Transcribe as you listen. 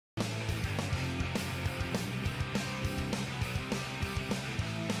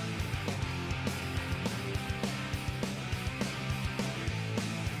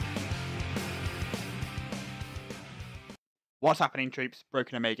What's happening, troops?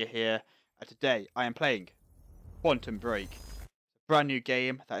 Broken Omega here, and today I am playing Quantum Break, a brand new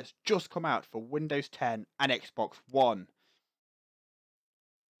game that has just come out for Windows 10 and Xbox One.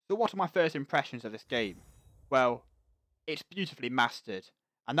 So what are my first impressions of this game? Well, it's beautifully mastered,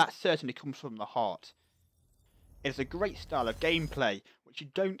 and that certainly comes from the heart. It's a great style of gameplay which you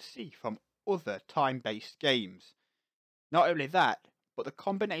don't see from other time-based games. Not only that, but the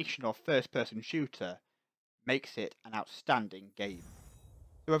combination of first-person shooter makes it an outstanding game.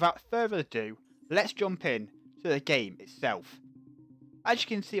 So without further ado, let's jump in to the game itself. As you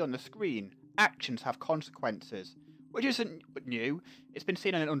can see on the screen, actions have consequences, which isn't new. It's been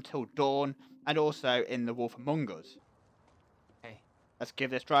seen in Until Dawn and also in The Wolf Among Us. Hey, let's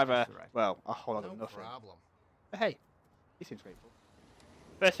give this driver, right. well, a whole lot of No nothing. problem. But hey, he seems grateful.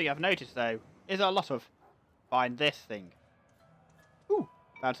 First thing I've noticed though is a lot of find this thing. Ooh,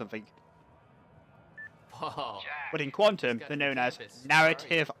 found something. Whoa. But in Quantum, they're known as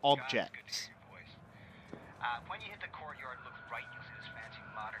narrative objects. When you hit the courtyard, look right, you'll see this fancy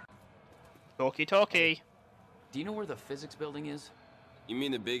modern. Talkie. Do you know where the physics building is? You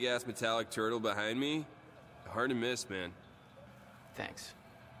mean the big-ass metallic turtle behind me? Hard to miss, man. Thanks.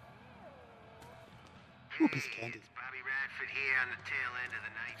 Ooh, piece of candy. It's Bobby Radford here on the tail end of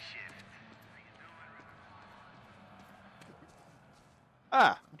the night shift.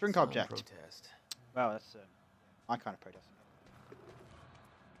 Ah, a drink Solemn object. Protest. Well, that's my kind of protest.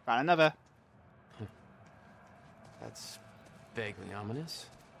 Found another. That's vaguely ominous.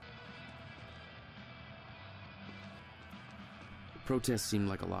 Protests seem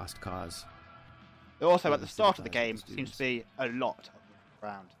like a lost cause. Also, at the start of the game, seems to be a lot of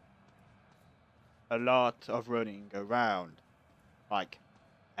running around. A lot of running around. Like,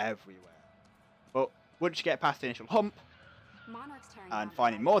 everywhere. But once you get past the initial hump, and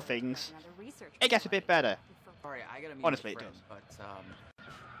finding more things, it gets a bit better. Alright, I gotta meet Honestly, with a it friend, but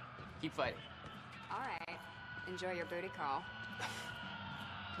keep fighting. Alright. Enjoy your booty call.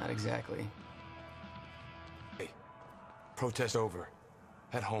 Not exactly. Hey, protest over.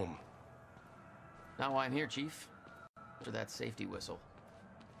 Head home. Not why I'm here, Chief. For that safety whistle.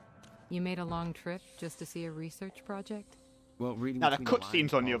 You made a long trip just to see a research project? Well, reading Now, the between cutscenes,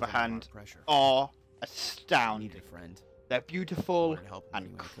 lines on the calls other for a lot of hand, pressure. are I astounding. need a friend. They're beautiful Wanted help and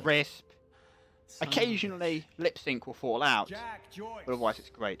any way I could. crisp. Son of a Occasionally, lip sync will fall out, Jack Joyce. but otherwise it's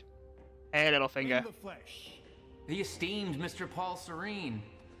great. Hey, little finger. In the flesh. The esteemed Mr. Paul Serene.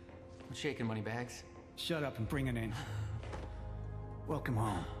 What's shaking, Moneybags? Shut up and bring it in. Welcome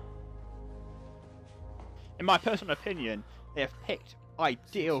home. In my personal opinion, they have picked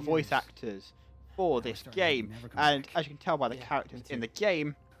ideal voice actors for this game, and as you can tell by the Yeah, characters me too. in the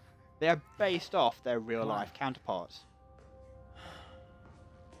game, they are based off their real-life counterparts.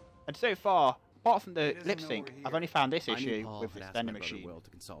 And so far, apart from the lip sync, I've only found this I knew issue Paul with had this asked vending my brother machine, Will to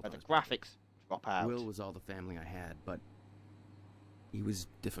consult where the on his graphics drop out. Will was all the family I had, but he was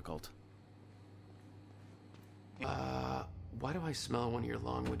difficult. Why do I smell one of your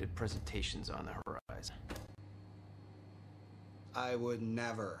long-winded presentations on the horizon? I would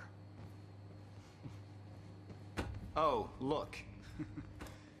never. Oh, look.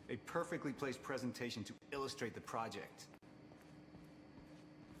 A perfectly placed presentation to illustrate the project.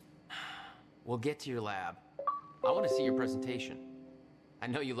 We'll get to your lab. I want to see your presentation. I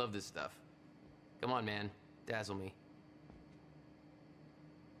know you love this stuff. Come on, man. Dazzle me.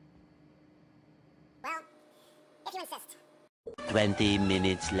 Well, if you insist. 20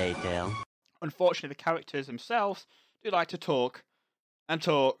 minutes later. Unfortunately, the characters themselves do like to talk and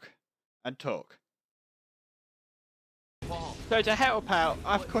talk and talk. So to help out,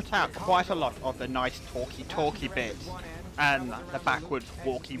 I've cut out quite a lot of the nice talky bits and the backwards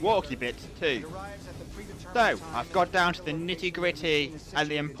walky bits too. So I've got down to the nitty gritty and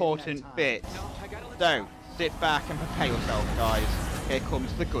the important bits. So sit back and prepare yourself, guys. Here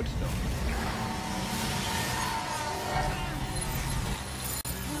comes the good stuff.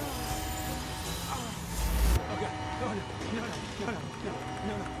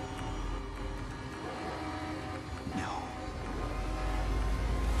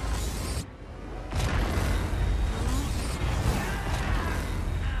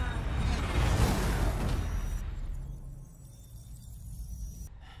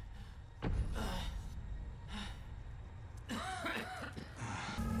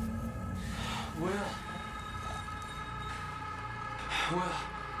 Will.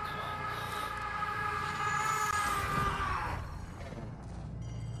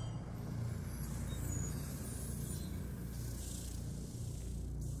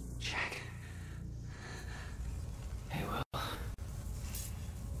 Jack. Hey, Will.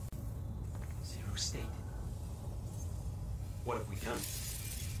 Zero state. What have we done?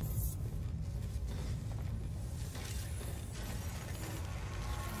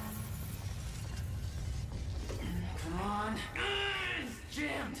 Come on. It's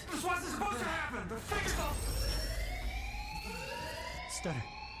jammed. This wasn't supposed to happen. The figure's all... Stutter.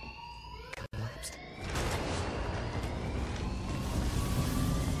 Collapsed.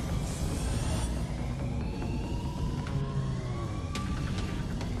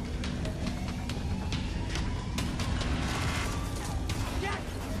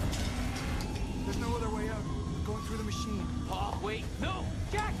 There's no other way out. We're going through the machine. Paul, wait. No!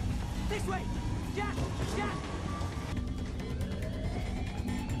 Jack! This way! Jack! Jack!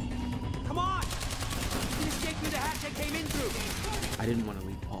 Come on! You can escape through the hatch I came in through! I didn't want to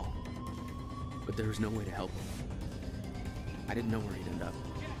leave Paul, but there was no way to help him. I didn't know where he'd end up.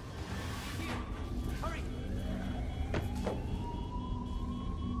 Hurry!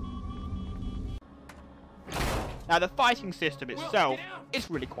 Now the fighting system itself is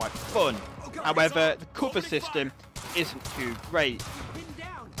really quite fun, however the cover system isn't too great.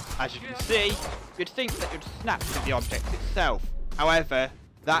 As you can see, you'd think that you'd snap to the object itself, however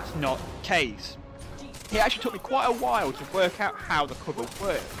that's not the case. It actually took me quite a while to work out how the cover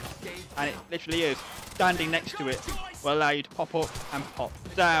works, and it literally is. Standing next to it will allow you to pop up and pop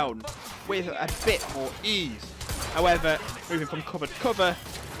down with a bit more ease. However, moving from cover to cover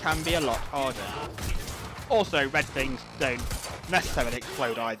can be a lot harder. Also, red things don't necessarily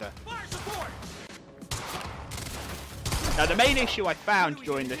explode either. Now, the main issue I found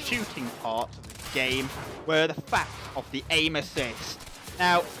during the shooting part of the game were the fact of the aim assist.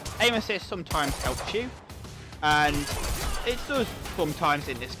 Now, aim assist sometimes helps you, and it does sometimes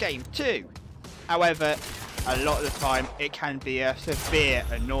in this game too. However, a lot of the time it can be a severe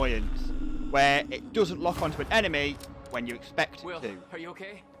annoyance, where it doesn't lock onto an enemy when you expect it to. Are you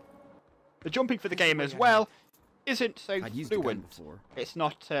okay? The jumping for the game as well isn't so I'd used a gun fluent. before. It's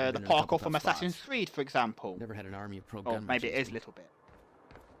not I've the been in a couple parkour from tough Assassin's spots. Creed, for example. Never had an army of pro Or gun maybe it merchants. is a little bit.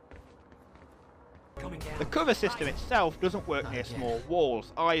 The cover system itself doesn't work near small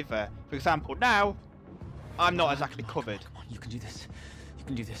walls either. For example, now, I'm not exactly covered. Come on, you can do this. You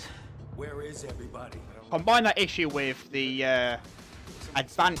can do this. Where is everybody? Combine that issue with the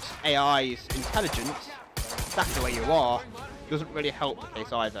advanced AI's intelligence, exactly where you are, doesn't really help the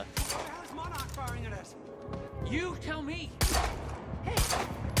case either. You tell me! Hey!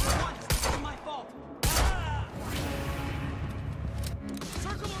 Come on, this is my fault! Ah!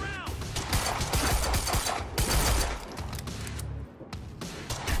 Circle around!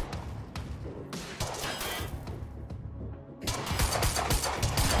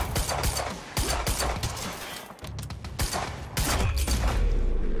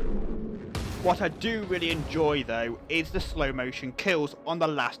 What I do really enjoy though is the slow motion kills on the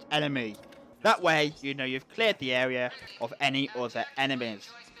last enemy. That way you know you've cleared the area of any other enemies.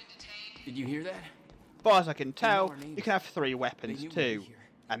 Did you hear that? As far as I can tell, you can have 3 weapons too.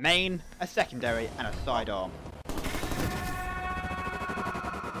 A main, a secondary and a sidearm.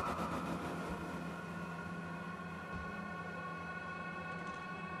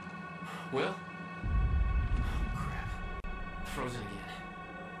 Will? Oh, crap. Frozen again.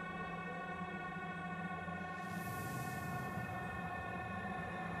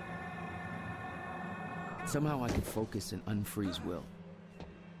 Somehow I could focus and unfreeze Will,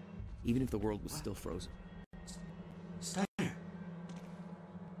 even if the world was still frozen. Stutter.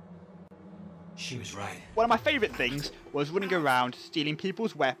 She was right. One of my favourite things was running around stealing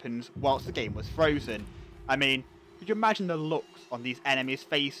people's weapons whilst the game was frozen. I mean, could you imagine the looks on these enemies'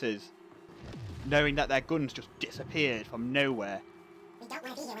 faces, knowing that their guns just disappeared from nowhere? We don't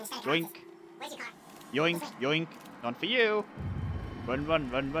want to be here when it's Yoink. Where's your car? Yoink, yoink, none for you. Run,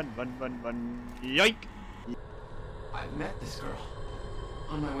 run, run, run, run, run, run. Yoink! I met this girl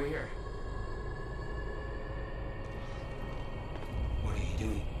on my way here. What are you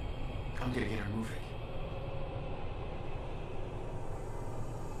doing? I'm gonna get her moving.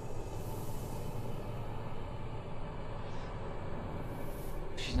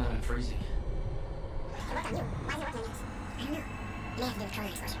 She's not unfreezing. It worked on you. Why is it working on us? I don't know. It may have to do with color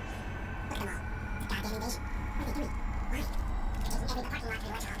exposure. Look at them all. The goddamn invasion. What are they doing? Why? They're taking every parking lot to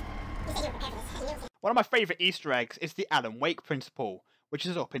the restaurant. You said you were prepared for this. And you One of my favourite Easter eggs is the Alan Wake principle, which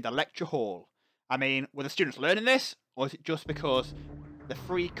is up in the lecture hall. I mean, were the students learning this, or is it just because the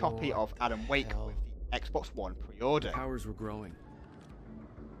free copy of Alan Wake with the Xbox One pre-order? Powers were growing.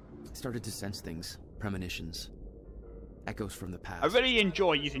 I started to sense things, premonitions, echoes from the past. I really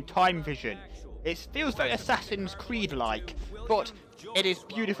enjoy using time vision. It feels very Assassin's Creed-like, but it is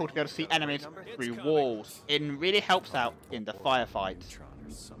beautiful to be able to see enemies through walls. It really helps out in the firefights.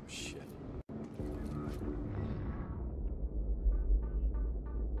 Some shit.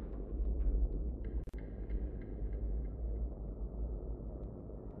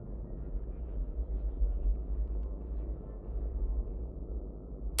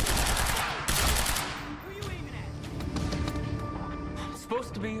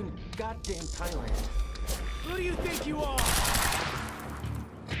 supposed to be in goddamn Thailand. Who do you think you are?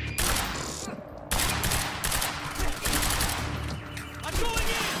 I'm going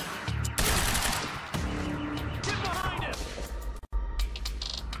in! Get behind him!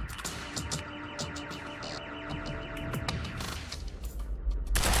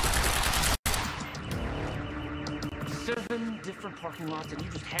 Seven different parking lots and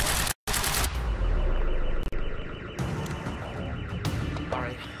you just have...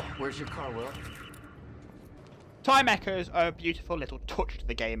 Alright, where's your car, Will? Time echoes are a beautiful little touch to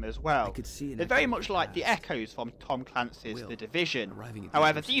the game as well. They're very much like the echoes from Tom Clancy's The Division.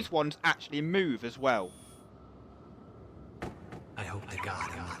 However, these ones actually move as well. I hope to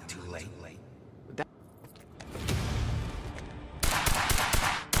God I'm not too late.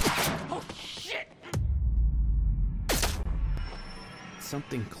 Oh, shit!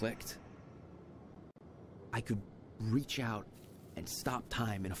 Something clicked. I could reach out and stop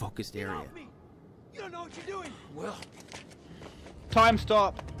time in a focused area. You don't know what you're doing! Will. Time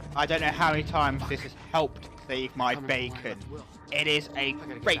stop. I don't know how many times this has helped save my bacon. It is a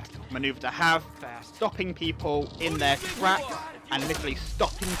great maneuver to have, stopping people in their tracks and literally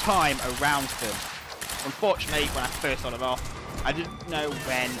stopping time around them. Unfortunately, when I first started off, I didn't know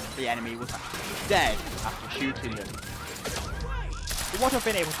when the enemy was actually dead after shooting them. But what I've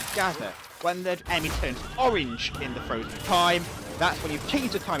been able to gather, when the enemy turns orange in the frozen time, that's when you've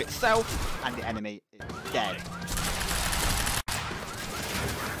changed the time itself and the enemy is dead.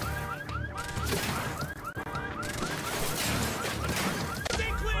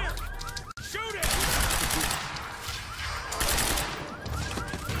 Stay clear! Shoot it!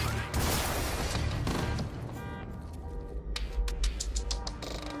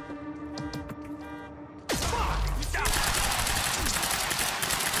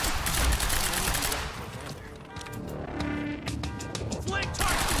 Flank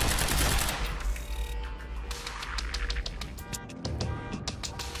target!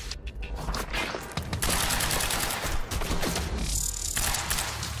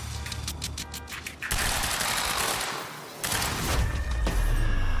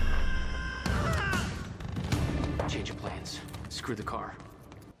 Change of plans. Screw the car.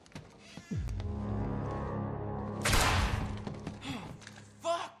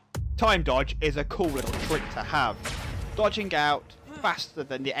 Time dodge is a cool little trick to have. Dodging out faster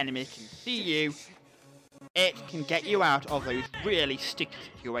than the enemy can see you, it can get you out of those really sticky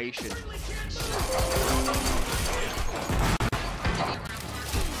situations.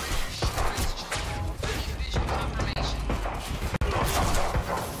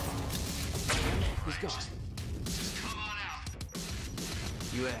 He's gone.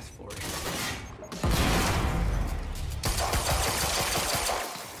 You asked for it.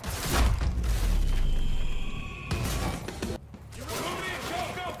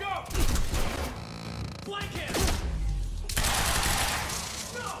 Flank him!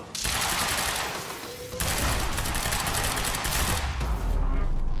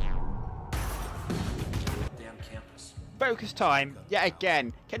 Damn campus. Focus time, yet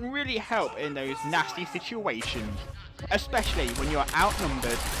again, can really help in those nasty situations, especially when you are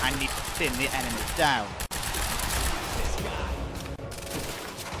outnumbered and need to thin the enemy down.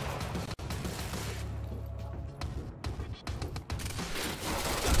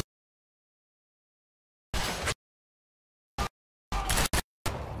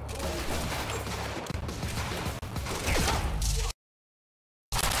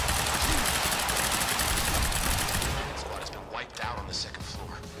 Squad has been wiped out on the second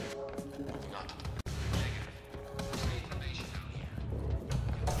floor. Moving up.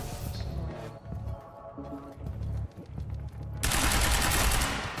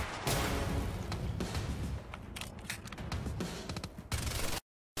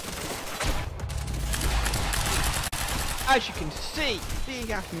 As you can see,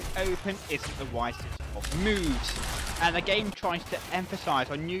 being out in the open isn't the wisest of moves, and the game tries to emphasise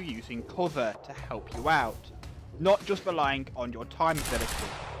on you using cover to help you out, not just relying on your time ability.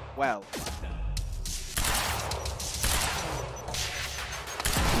 Well,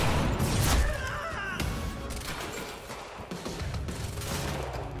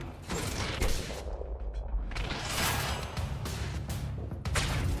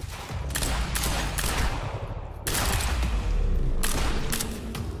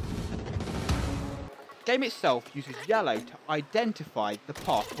 the game itself uses yellow to identify the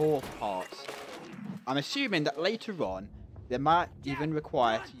parkour parts. I'm assuming that later on, they might even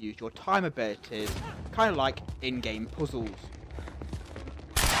require to use your time abilities, kind of like in-game puzzles.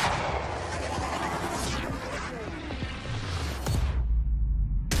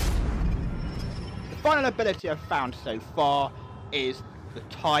 The final ability I've found so far is the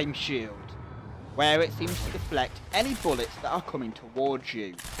Time Shield, where it seems to deflect any bullets that are coming towards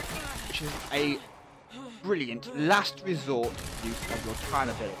you, which is a brilliant last resort use of your time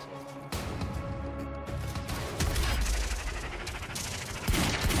ability.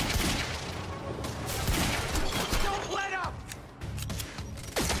 Don't let up!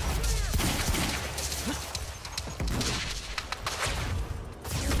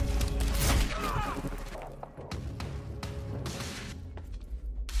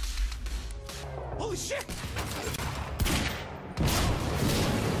 Holy shit!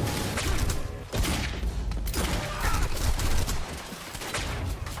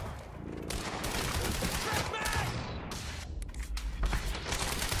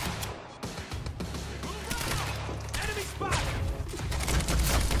 Enemy spotted!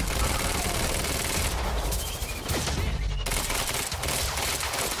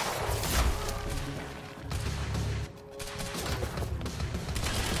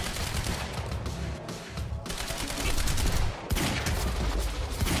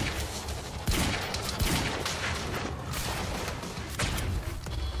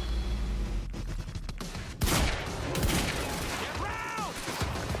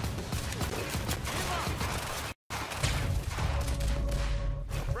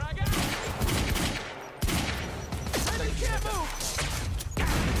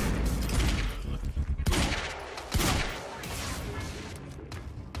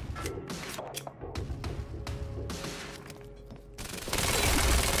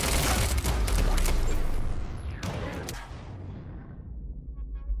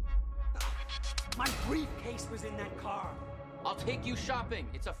 My briefcase was in that car. I'll take you shopping.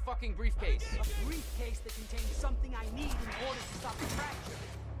 It's a fucking briefcase. A briefcase that contains something I need in order to stop the fracture.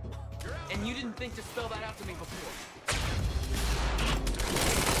 And you didn't think to spell that out to me before.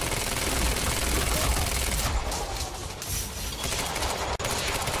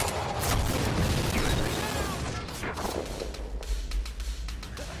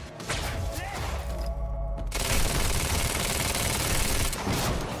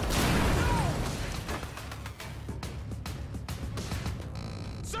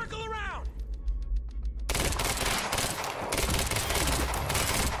 Circle around!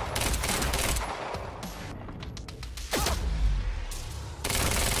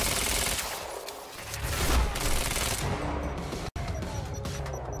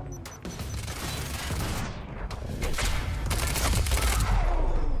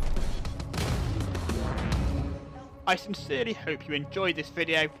 I sincerely hope you enjoyed this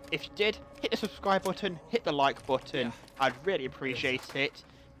video. If you did, hit the subscribe button, hit the like button. I'd really appreciate it.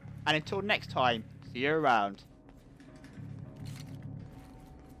 And until next time, see you around.